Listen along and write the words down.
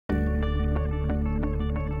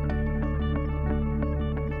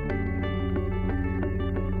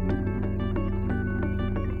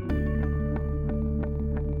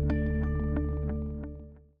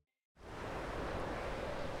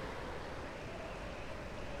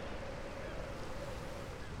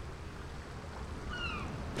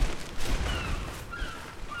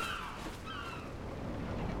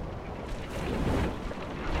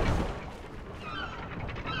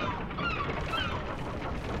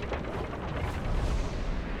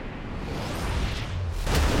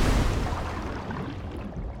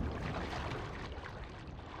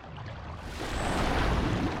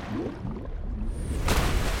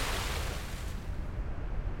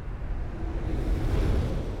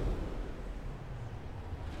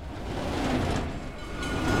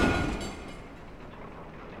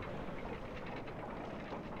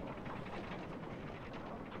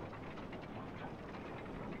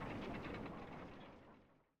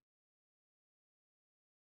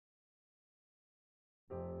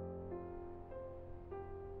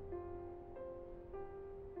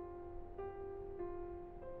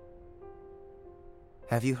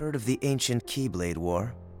Have you heard of the ancient Keyblade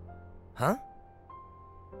War? Huh?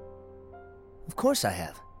 Of course I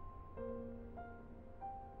have.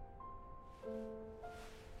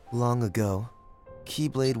 Long ago,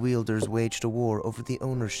 Keyblade wielders waged a war over the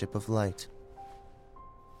ownership of light.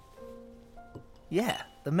 Yeah,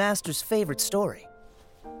 the Master's favorite story.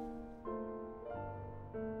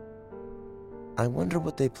 I wonder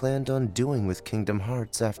what they planned on doing with Kingdom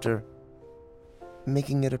Hearts after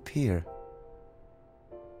making it appear.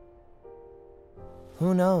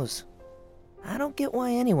 Who knows? I don't get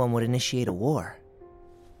why anyone would initiate a war.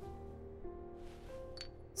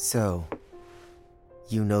 So,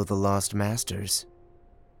 you know the Lost Masters?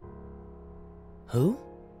 Who?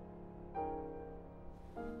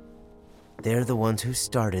 They're the ones who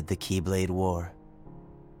started the Keyblade War.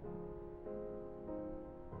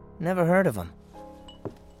 Never heard of them.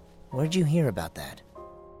 Where'd you hear about that?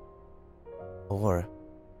 Or,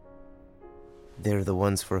 they're the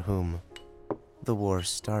ones for whom the war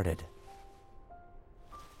started.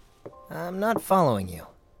 I'm not following you.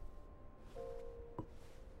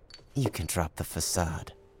 You can drop the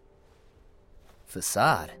facade.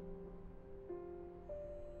 Facade?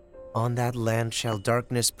 On that land shall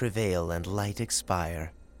darkness prevail and light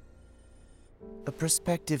expire. A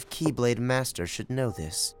prospective Keyblade Master should know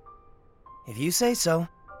this. If you say so.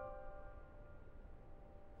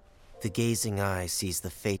 The gazing eye sees the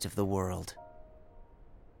fate of the world.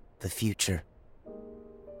 The future.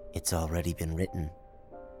 It's already been written.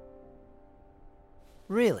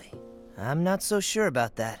 Really? I'm not so sure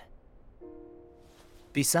about that.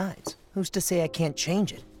 Besides, who's to say I can't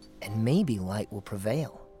change it? And maybe light will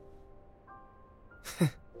prevail.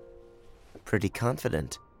 Pretty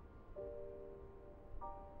confident.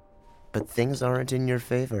 But things aren't in your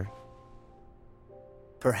favor.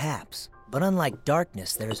 Perhaps, but unlike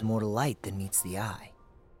darkness, there's more to light than meets the eye.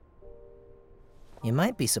 You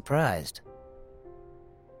might be surprised.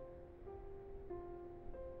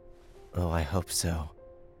 Oh, I hope so.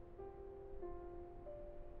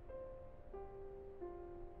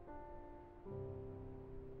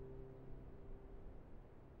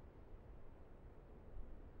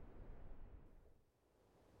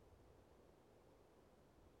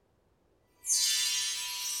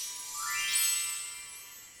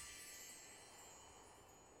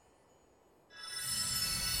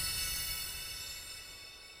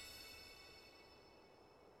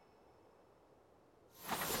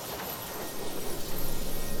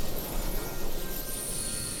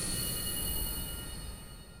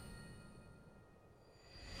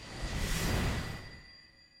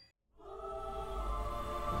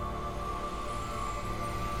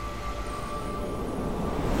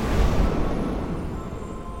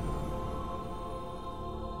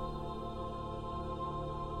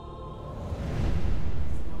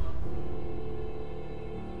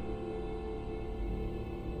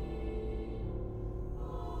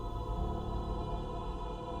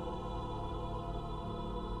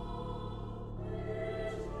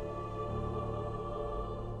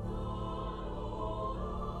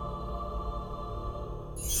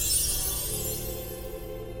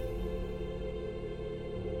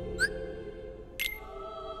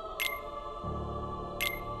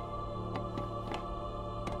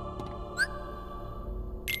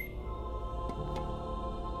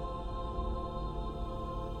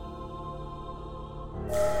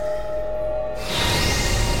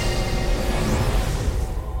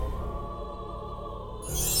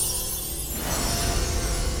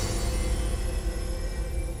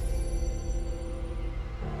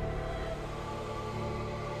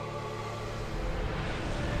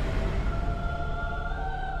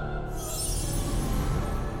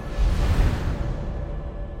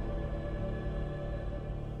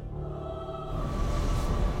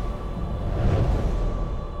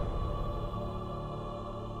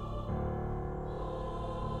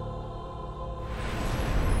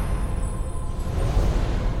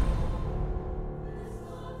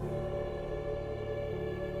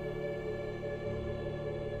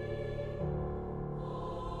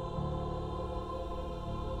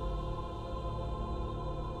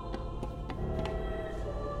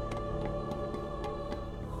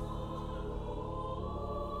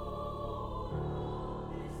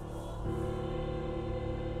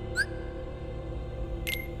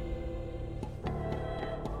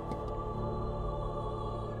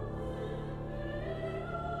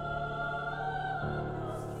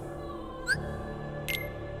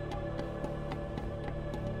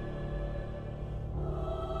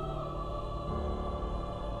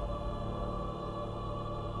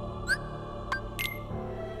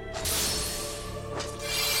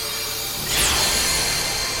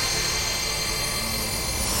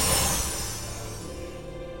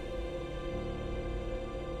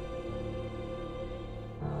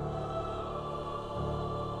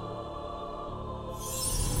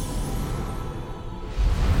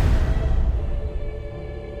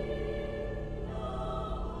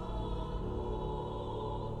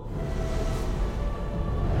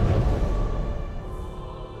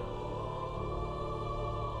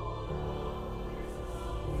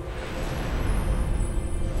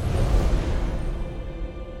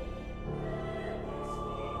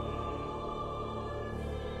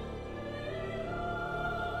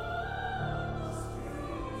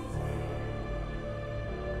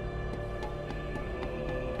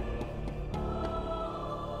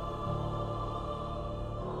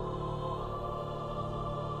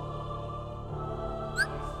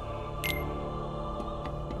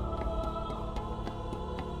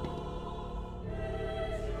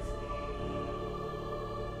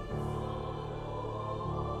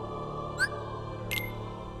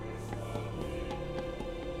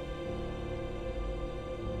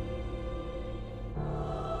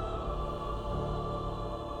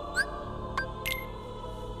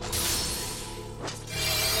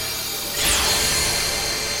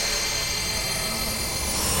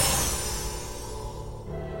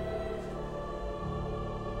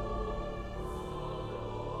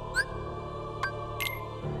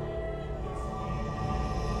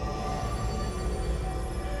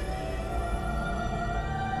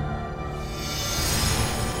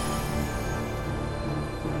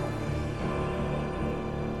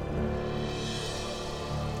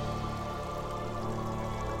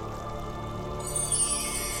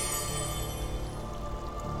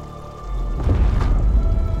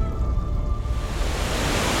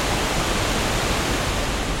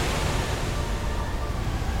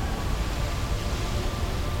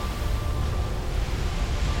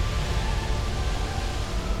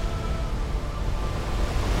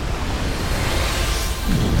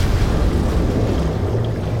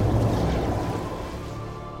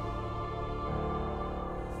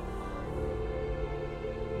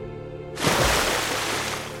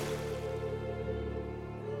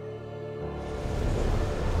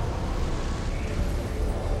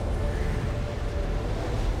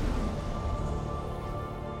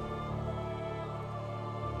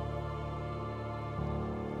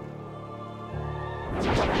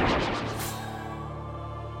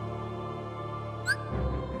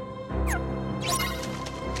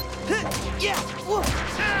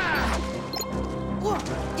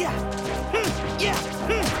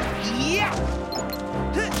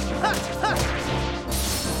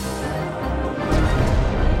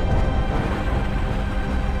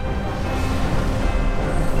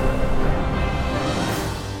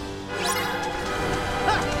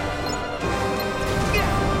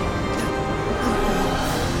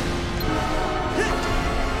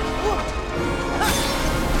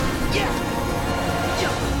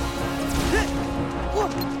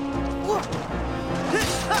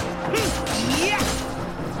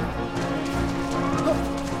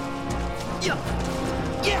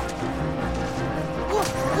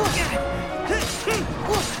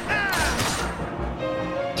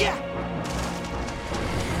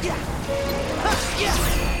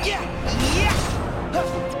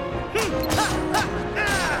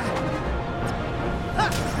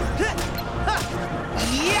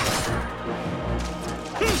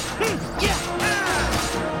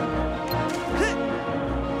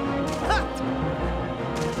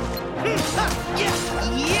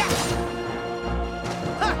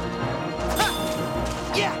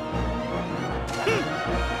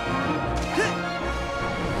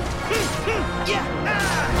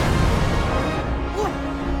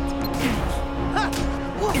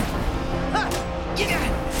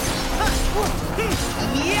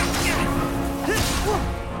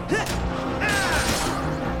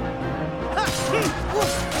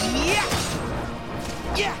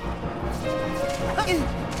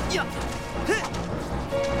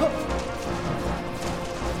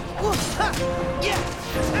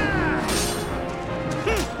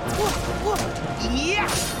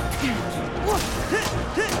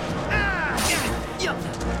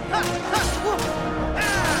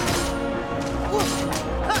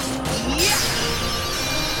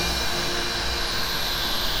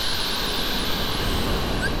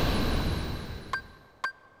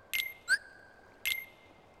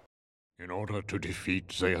 In order to defeat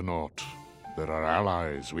Xehanort, there are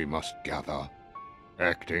allies we must gather,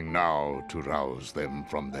 acting now to rouse them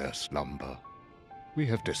from their slumber. We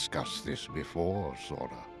have discussed this before,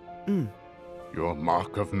 Sora. Your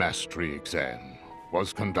Mark of Mastery exam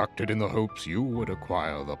was conducted in the hopes you would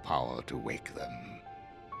acquire the power to wake them.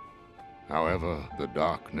 However, the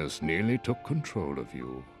darkness nearly took control of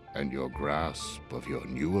you, and your grasp of your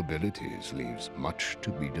new abilities leaves much to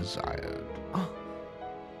be desired.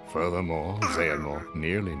 Furthermore, Xehanort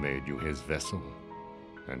nearly made you his vessel,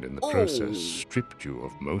 and in the process stripped you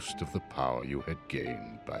of most of the power you had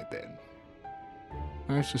gained by then.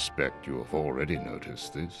 I suspect you have already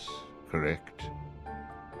noticed this, correct?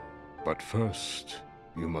 But first,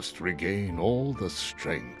 you must regain all the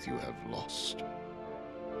strength you have lost.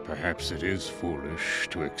 Perhaps it is foolish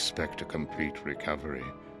to expect a complete recovery,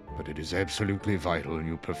 but it is absolutely vital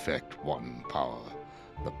you perfect one power,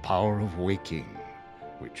 the power of waking,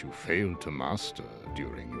 which you failed to master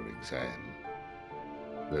during your exam.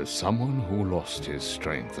 There's someone who lost his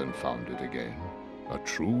strength and found it again, a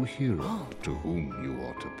true hero to whom you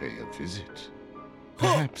ought to pay a visit.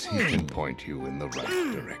 Perhaps he can point you in the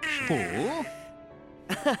right direction.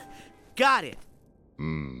 Got it.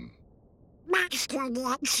 Master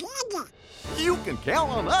Saga. You can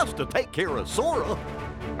count on us to take care of Sora.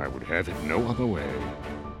 I would have it no other way.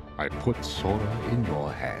 I put Sora in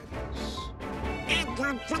your hands. And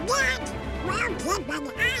don't forget, we'll keep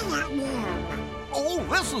an eye on you. Oh,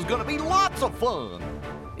 this is gonna be lots of fun.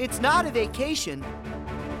 It's not a vacation.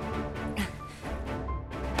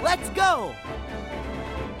 Let's go!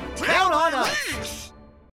 Count on us!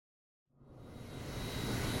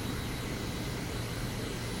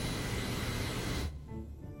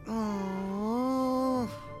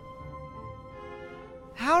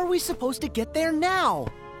 How are we supposed to get there now?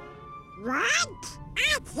 What?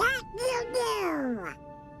 I thought you knew.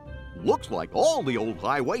 Looks like all the old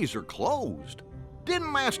highways are closed.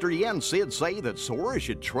 Didn't Master Yen Sid say that Sora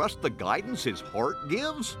should trust the guidance his heart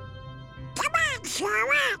gives? Come on,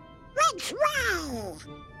 Sora. Which way?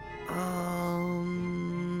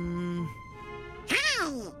 Hey,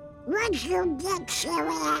 would you get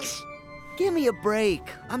serious? Give me a break.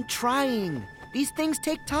 I'm trying. These things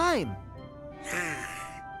take time.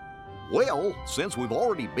 Well, since we've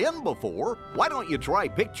already been before, why don't you try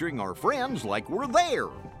picturing our friends like we're there?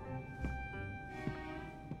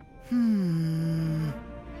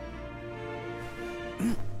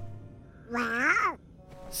 Well?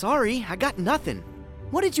 Sorry, I got nothing.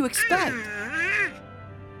 What did you expect?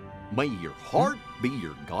 May your heart be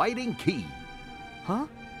your guiding key. Huh?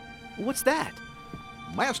 What's that?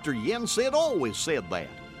 Master Yen Sid always said that,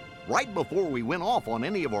 right before we went off on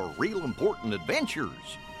any of our real important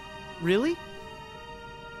adventures. Really?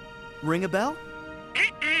 Ring a bell?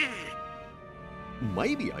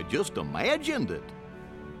 Maybe I just imagined it.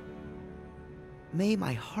 May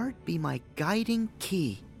my heart be my guiding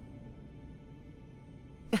key.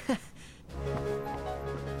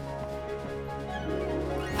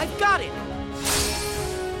 I've got it!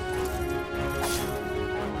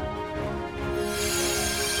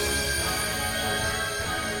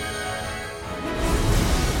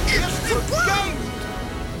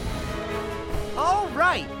 All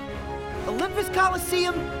right! Olympus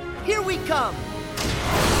Coliseum, here we come!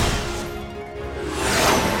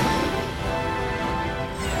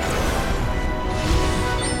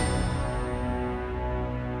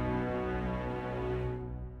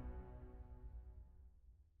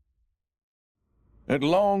 At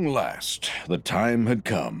long last, the time had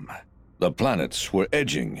come. The planets were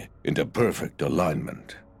edging into perfect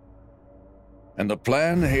alignment. And the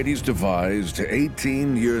plan Hades devised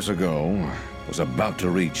 18 years ago was about to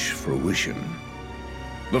reach fruition.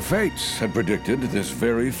 The Fates had predicted this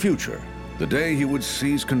very future, the day he would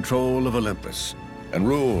seize control of Olympus and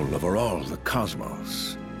rule over all the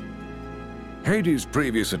cosmos. Hades'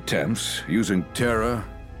 previous attempts, using Terra,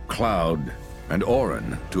 Cloud, and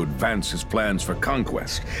Orin to advance his plans for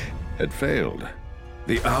conquest, had failed.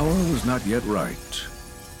 The hour was not yet right.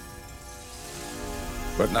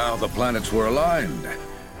 But now the planets were aligned,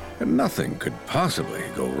 and nothing could possibly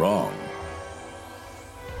go wrong.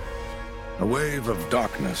 A wave of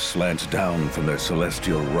darkness slanced down from their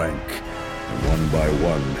celestial rank, and one by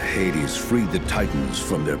one, Hades freed the Titans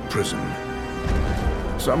from their prison.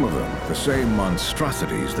 Some of them, the same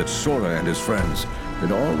monstrosities that Sora and his friends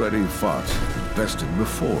had already fought and bested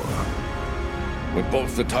before. With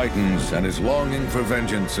both the Titans and his longing for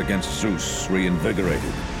vengeance against Zeus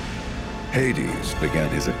reinvigorated, Hades began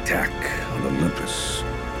his attack on Olympus.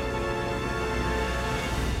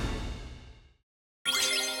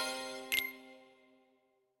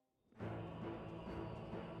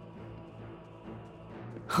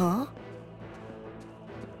 Huh?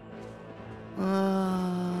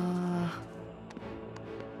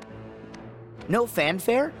 No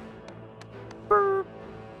fanfare? Brr.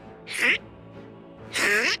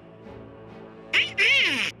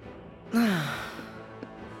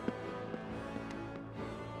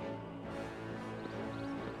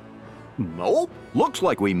 Nope. Looks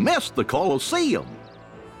like we missed the Colosseum.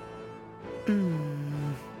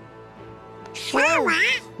 Sora,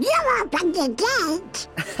 you opened the gate.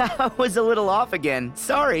 I was a little off again.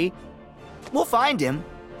 Sorry. We'll find him.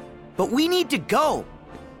 But we need to go.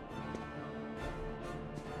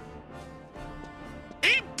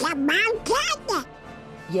 Up the mountain.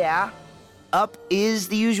 Yeah. Up is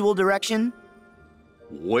the usual direction.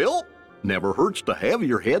 Well, never hurts to have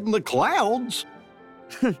your head in the clouds.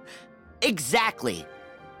 Exactly.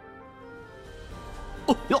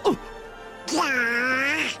 Yeah.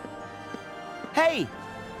 Hey,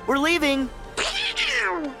 we're leaving.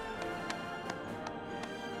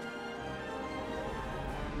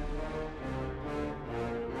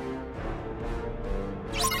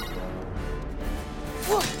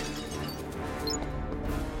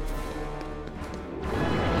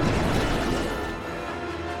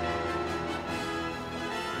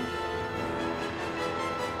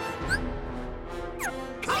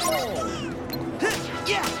 Ow.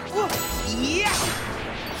 Yeah. Yeah.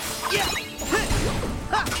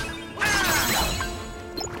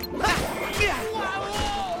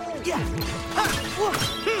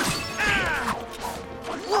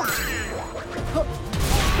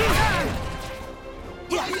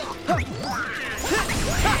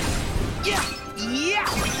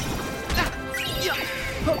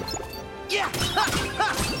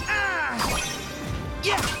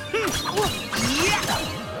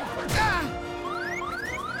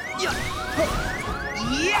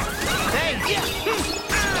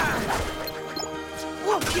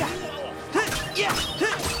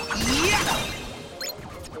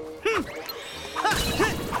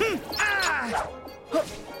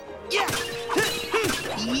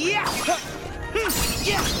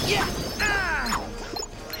 Yeah.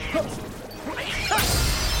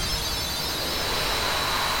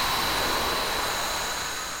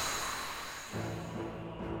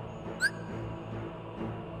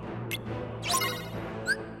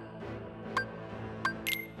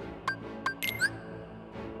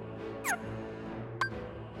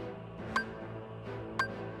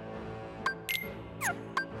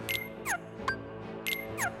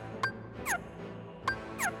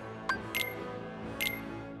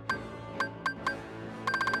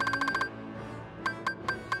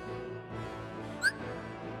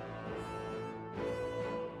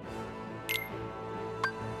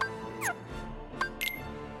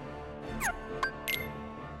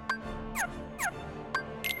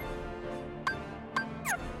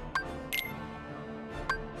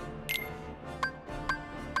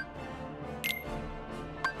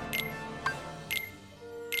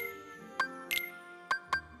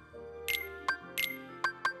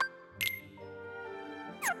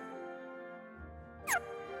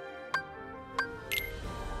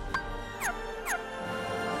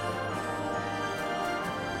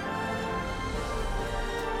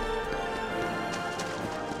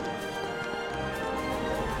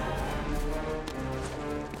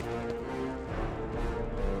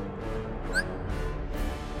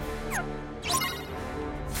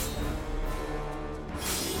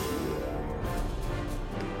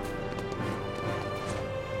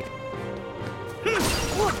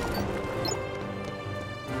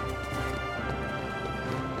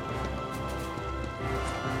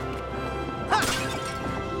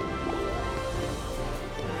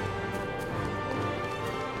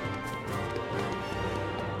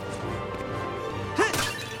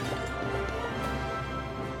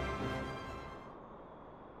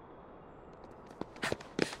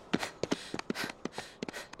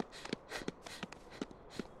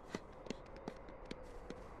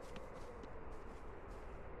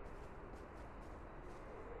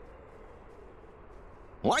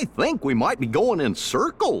 I think we might be going in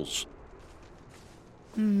circles.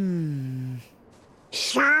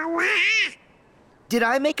 Sora? Did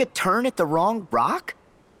I make a turn at the wrong rock?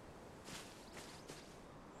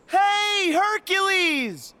 Hey,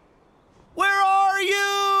 Hercules! Where are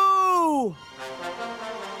you?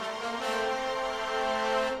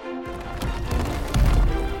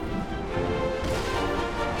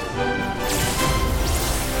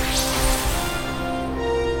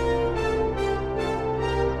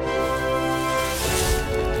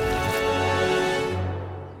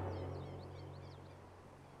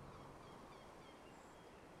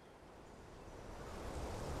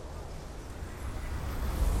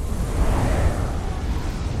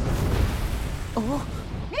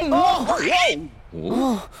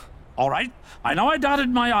 All right, I know I dotted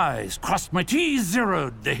my I's, crossed my T's,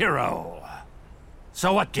 zeroed the hero.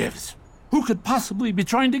 So what gives? Who could possibly be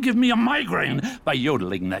trying to give me a migraine by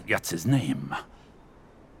yodeling that Yutz's name?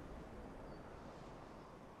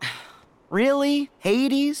 Really?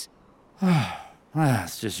 Hades?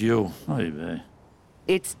 It's just you. Oy vey.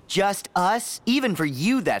 It's just us? Even for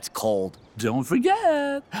you, that's cold. Don't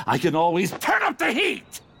forget, I can always turn up the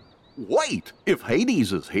heat! Wait, if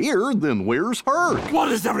Hades is here, then where's Herc? What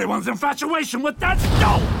is everyone's infatuation with that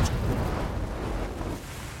stone?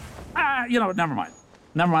 You know what, never mind.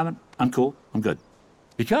 Never mind, I'm cool, I'm good.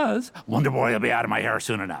 Because Wonder Boy will be out of my hair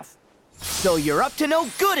soon enough. So you're up to no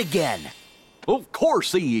good again. Of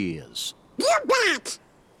course he is. You bet!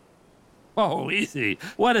 Oh, easy.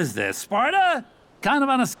 What is this, Sparta? Kind of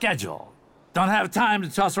on a schedule. Don't have time to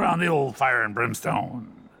toss around the old fire and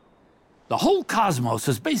brimstone. The whole cosmos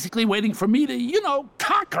is basically waiting for me to, you know,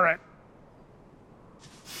 conquer it.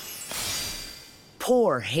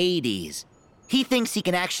 Poor Hades. He thinks he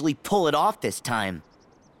can actually pull it off this time.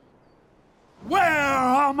 Where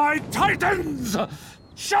are my titans?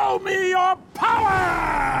 Show me your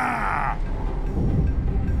power!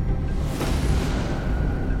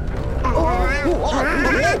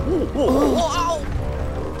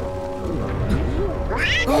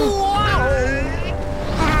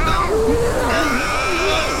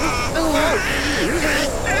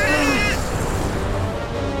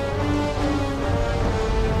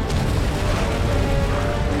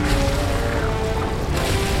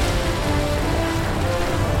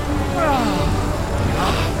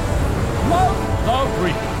 Love the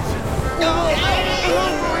breeze.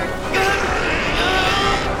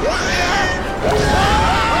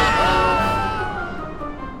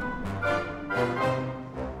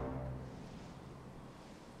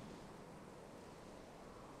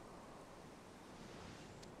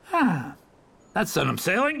 That sent him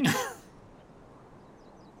sailing.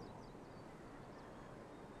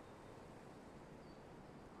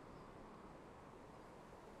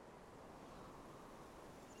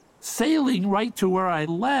 Sailing right to where I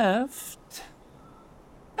left.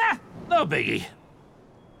 No biggie.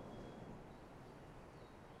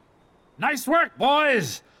 Nice work,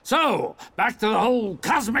 boys. So, back to the whole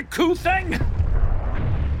cosmic coup thing?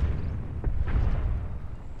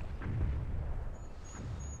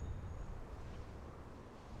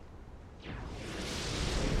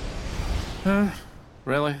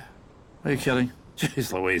 Really? Are you kidding?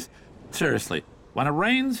 Jeez Louise. Seriously, when it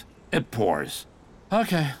rains, it pours.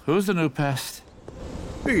 Okay, who's the new pest?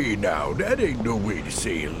 Hey now, that ain't no way to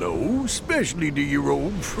say hello, especially to your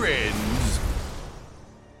old friends.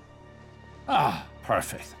 Ah,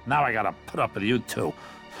 perfect. Now I gotta put up with you too.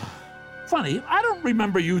 Funny, I don't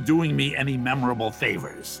remember you doing me any memorable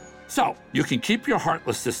favors. So, you can keep your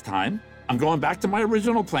heartless this time. I'm going back to my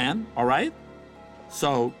original plan, all right?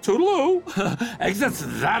 So, toodaloo. Exits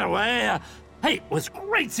that away. Hey, it was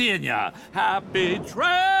great seeing ya. Happy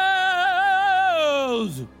trails!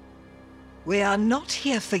 We are not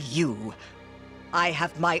here for you. I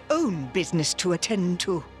have my own business to attend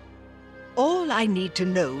to. All I need to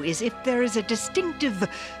know is if there is a distinctive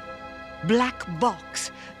black box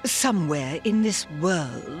somewhere in this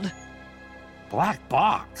world. Black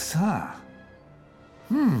box, huh?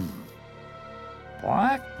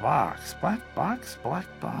 Black box, black box, black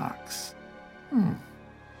box.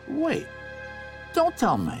 Wait, don't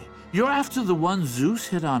tell me. You're after the one Zeus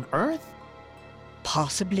hit on Earth?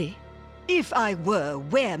 Possibly. If I were,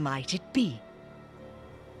 where might it be?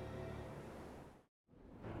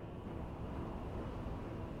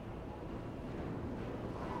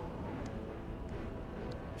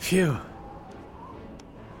 Phew.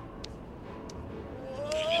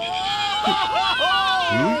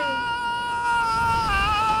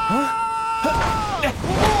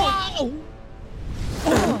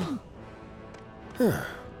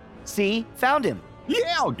 See? Found him.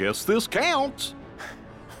 Yeah, I guess this counts.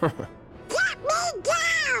 Get me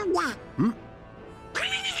down!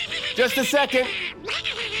 Just a second.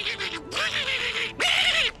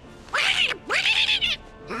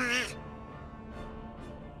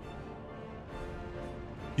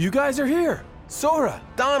 You guys are here. Sora,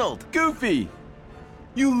 Donald, Goofy.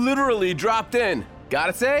 You literally dropped in.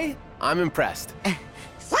 Gotta say, I'm impressed.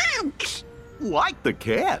 Thanks. Like the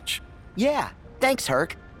catch. Yeah, thanks,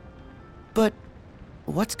 Herc. But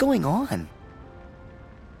what's going on?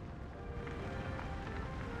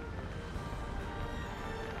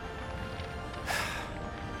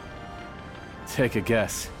 Take a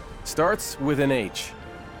guess. Starts with an H.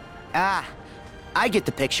 Ah, I get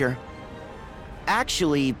the picture.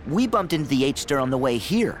 Actually, we bumped into the H-Star on the way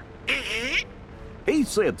here. He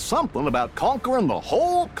said something about conquering the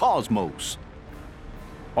whole cosmos.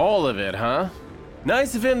 All of it, huh?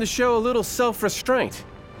 Nice of him to show a little self-restraint.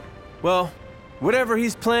 Well, whatever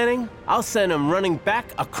he's planning, I'll send him running back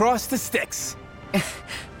across the sticks.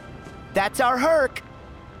 That's our Herc.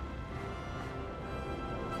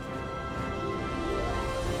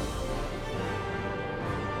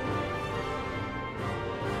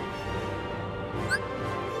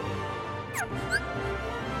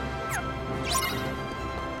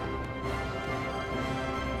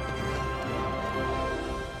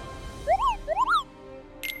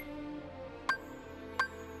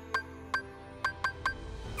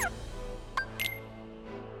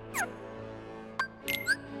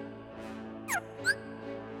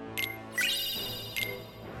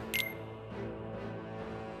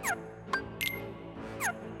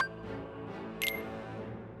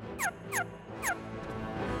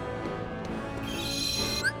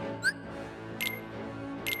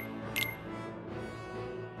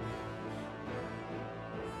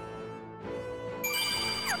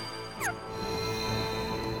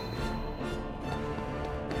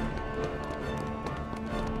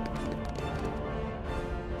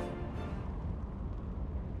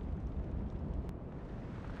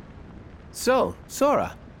 So,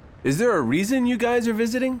 Sora, is there a reason you guys are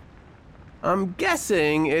visiting? I'm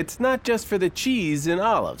guessing it's not just for the cheese and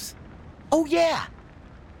olives. Oh, yeah.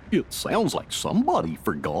 It sounds like somebody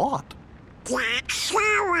forgot. That's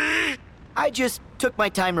Sora. I just took my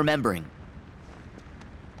time remembering.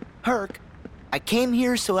 Herc, I came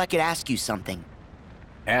here so I could ask you something.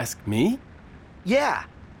 Ask me? Yeah.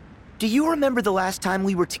 Do you remember the last time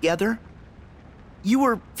we were together? You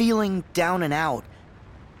were feeling down and out.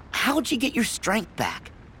 How'd you get your strength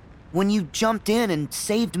back? When you jumped in and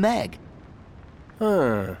saved Meg?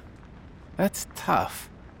 That's tough.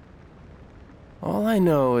 All I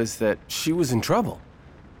know is that she was in trouble.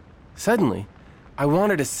 Suddenly, I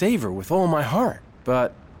wanted to save her with all my heart,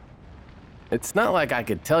 but it's not like I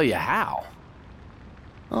could tell you how.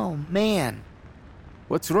 Oh, man.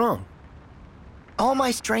 What's wrong? All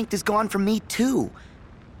my strength is gone from me, too.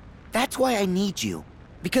 That's why I need you.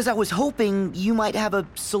 Because I was hoping you might have a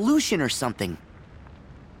solution or something.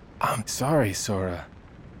 I'm sorry, Sora.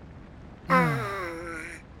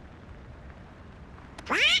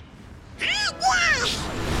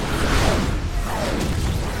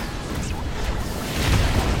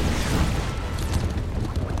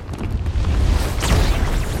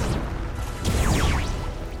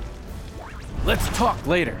 Let's talk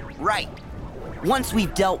later. Right. Once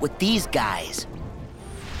we've dealt with these guys.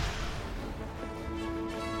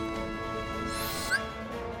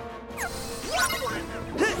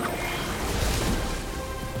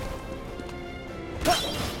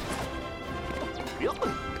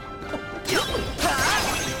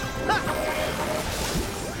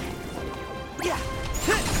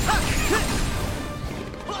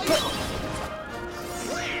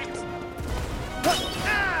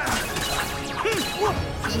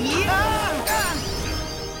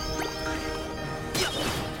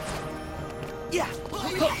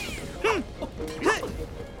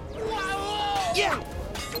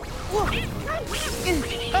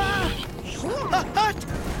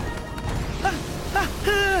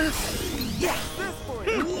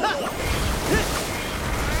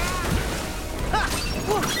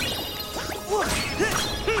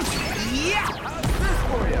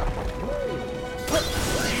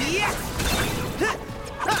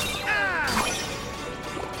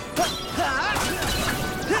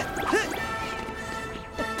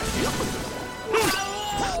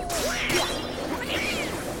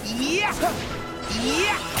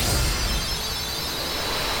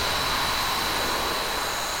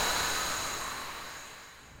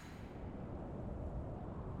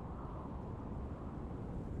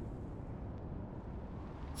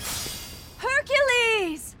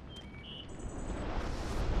 Hercules!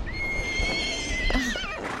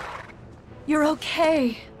 You're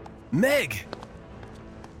okay. Meg!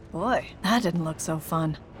 Boy, that didn't look so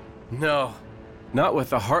fun. No, not with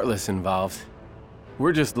the Heartless involved.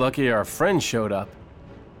 We're just lucky our friend showed up.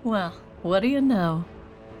 Well, what do you know?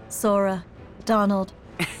 Sora, Donald,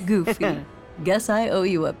 Goofy. Guess I owe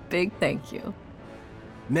you a big thank you.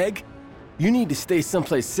 Meg, you need to stay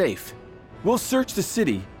someplace safe. We'll search the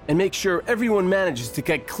city and make sure everyone manages to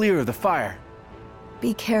get clear of the fire.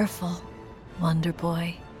 Be careful, Wonder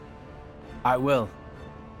Boy. I will.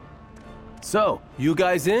 So, you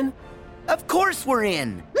guys in? Of course we're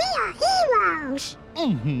in! We are heroes!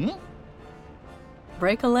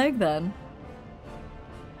 Break a leg then.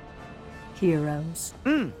 Heroes.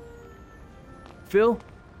 Phil,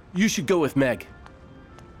 you should go with Meg.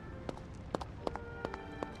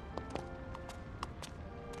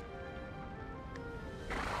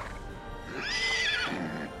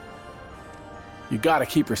 You gotta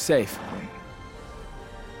keep her safe.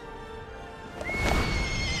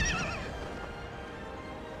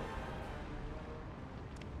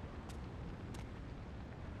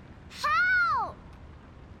 Help!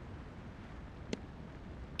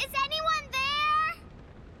 Is anyone there?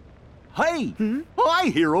 Hey, I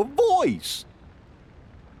hear a voice.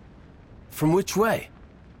 From which way?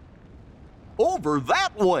 Over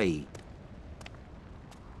that way.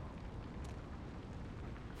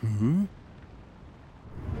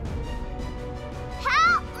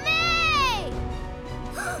 Help me!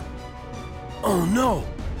 Oh no!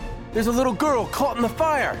 There's a little girl caught in the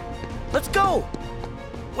fire! Let's go!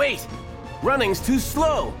 Wait! Running's too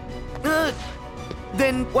slow!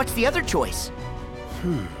 Then what's the other choice?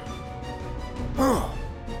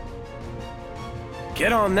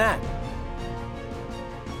 Get on that!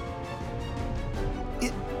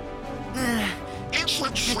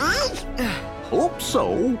 Hope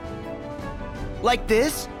so. Like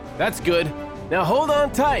this? That's good. Now hold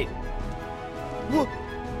on tight!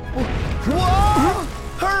 Whoa!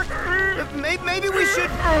 Hurt! Maybe we should...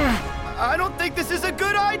 I don't think this is a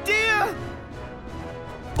good idea!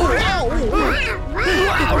 Oh,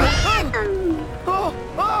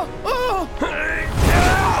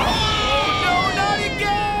 no, not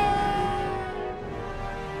again!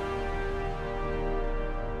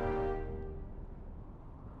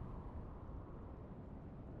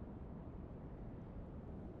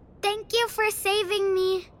 Thank you for saving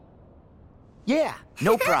me. Yeah,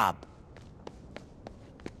 no prob.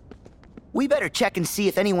 We better check and see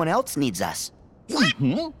if anyone else needs us.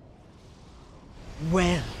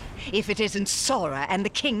 Well, if it isn't Sora and the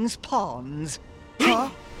King's Pawns. Huh?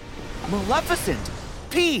 Maleficent!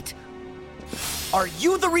 Pete! Are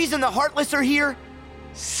you the reason the Heartless are here?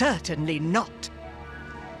 Certainly not.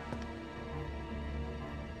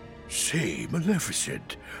 Say,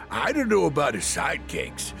 Maleficent, I don't know about his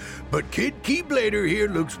sidekicks, but Kid Keyblader here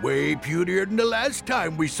looks way putier than the last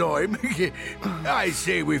time we saw him. I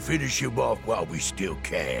say we finish him off while we still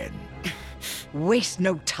can. Waste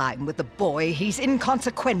no time with the boy. He's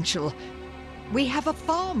inconsequential. We have a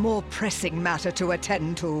far more pressing matter to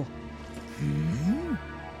attend to.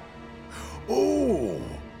 Oh,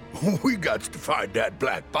 we got to find that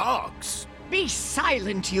black box. Be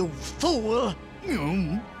silent, you fool!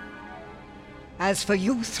 As for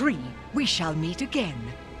you three, we shall meet again,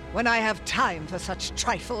 when I have time for such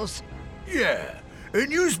trifles. Yeah,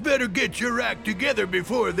 and you's better get your act together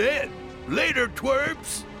before then. Later,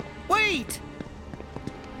 twerps. Wait!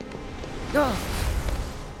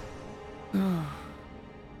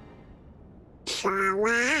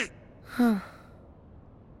 Sora?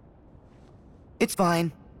 It's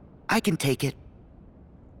fine. I can take it.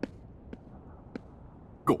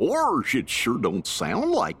 Gosh, it sure don't sound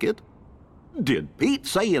like it. Did Pete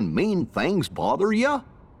saying mean things bother ya?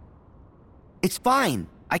 It's fine.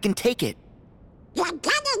 I can take it. You're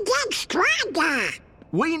gonna get stronger!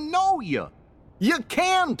 We know ya. You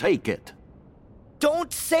can take it.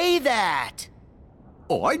 Don't say that!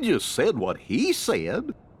 Oh, I just said what he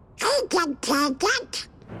said. He can take it!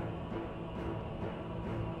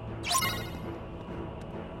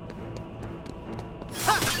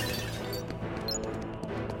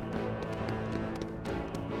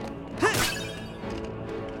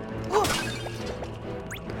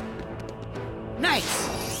 Nice!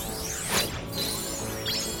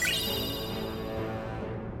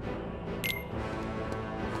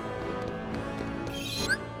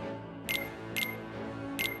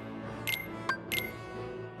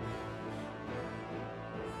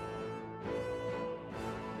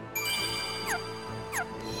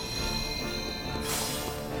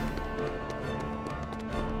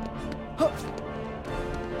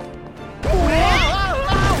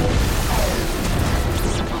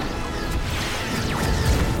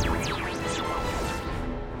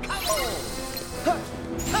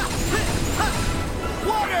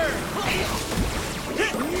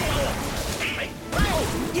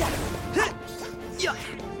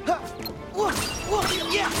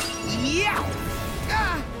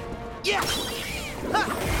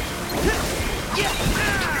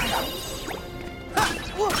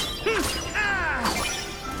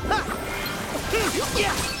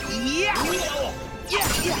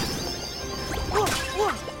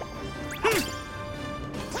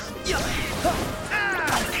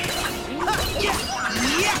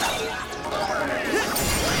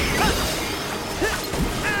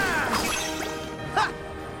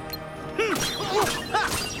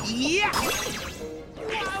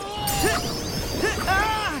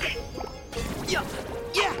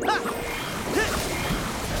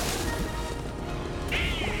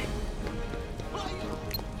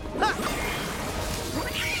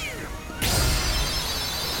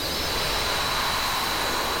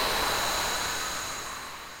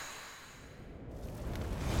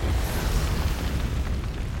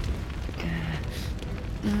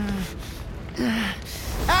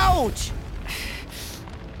 Ouch!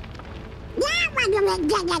 Now what are we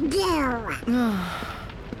gonna do?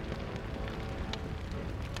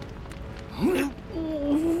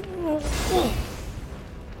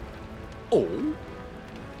 Oh.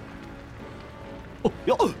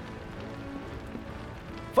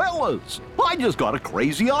 Fellas, I just got a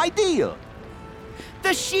crazy idea.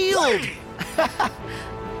 The shield!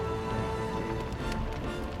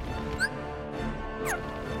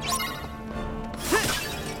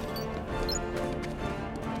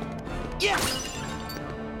 Yeah!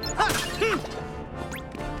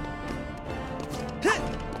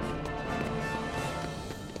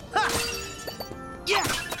 Yeah!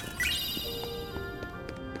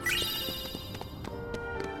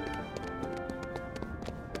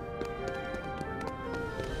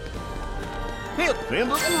 Hit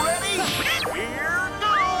Pendant ready? Here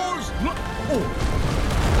goes! Oh.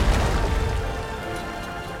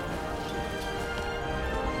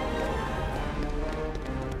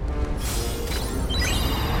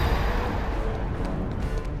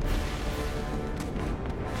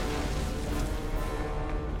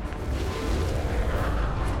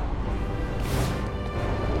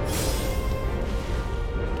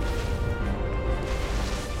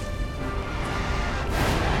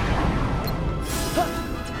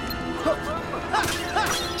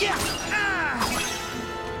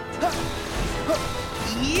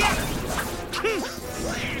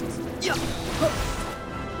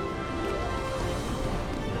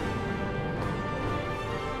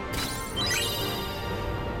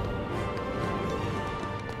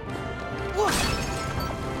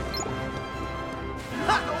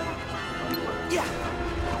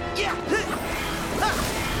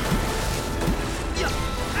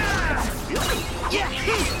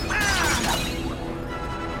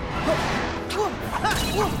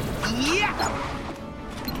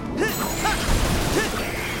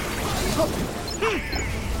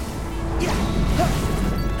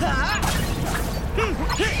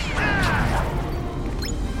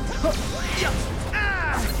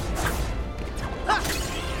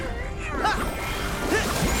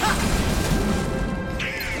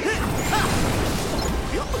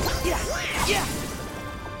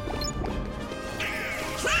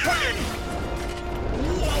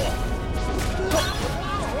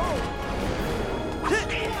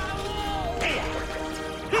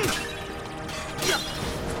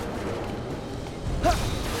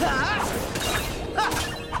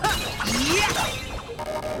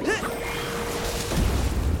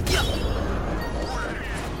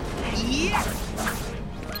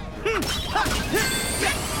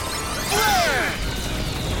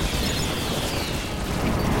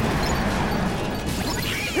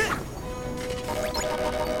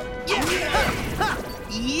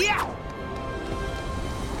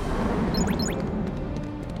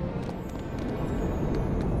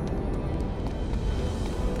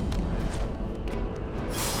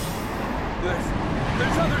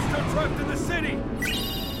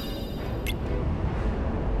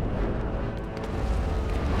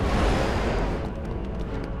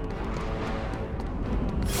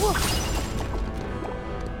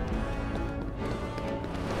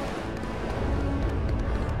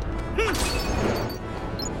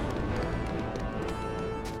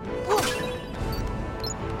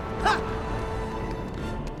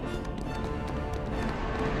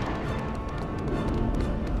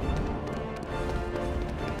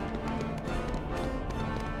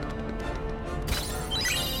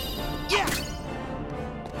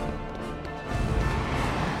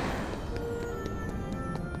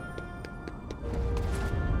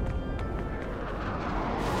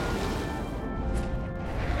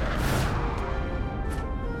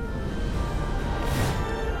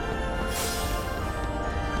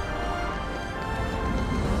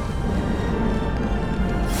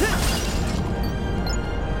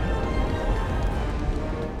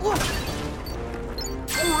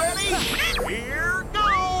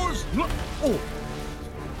 Ready?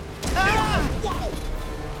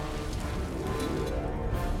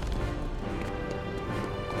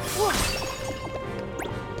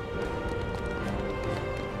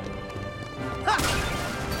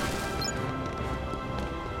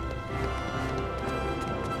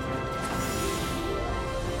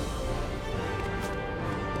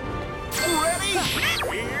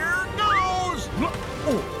 Here goes!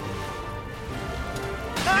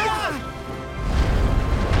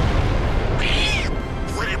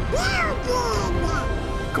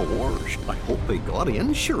 Gosh, I hope they got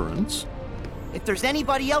insurance. If there's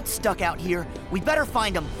anybody else stuck out here, we better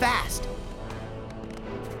find them fast.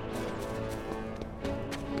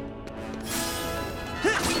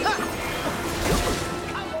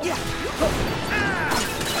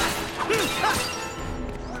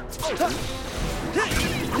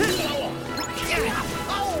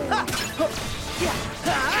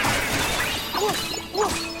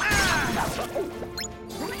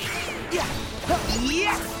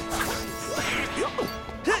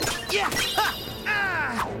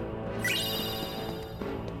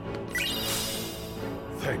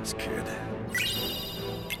 Thanks, kid.